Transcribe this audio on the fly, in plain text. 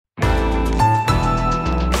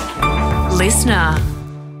listener.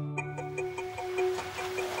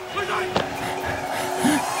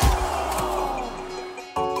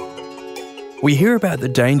 We hear about the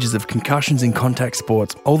dangers of concussions in contact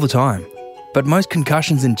sports all the time, but most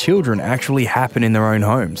concussions in children actually happen in their own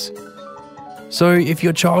homes. So if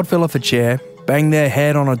your child fell off a chair, banged their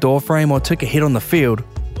head on a doorframe or took a hit on the field,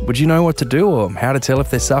 would you know what to do or how to tell if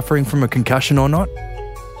they're suffering from a concussion or not?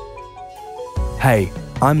 Hey,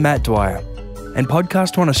 I'm Matt Dwyer, and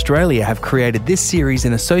Podcast One Australia have created this series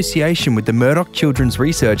in association with the Murdoch Children's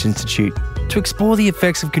Research Institute to explore the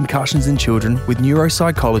effects of concussions in children with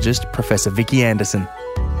neuropsychologist Professor Vicki Anderson.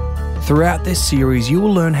 Throughout this series, you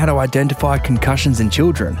will learn how to identify concussions in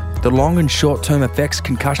children, the long and short-term effects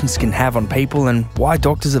concussions can have on people, and why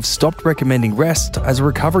doctors have stopped recommending rest as a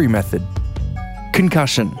recovery method.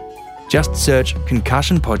 Concussion. Just search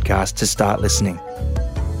Concussion Podcast to start listening.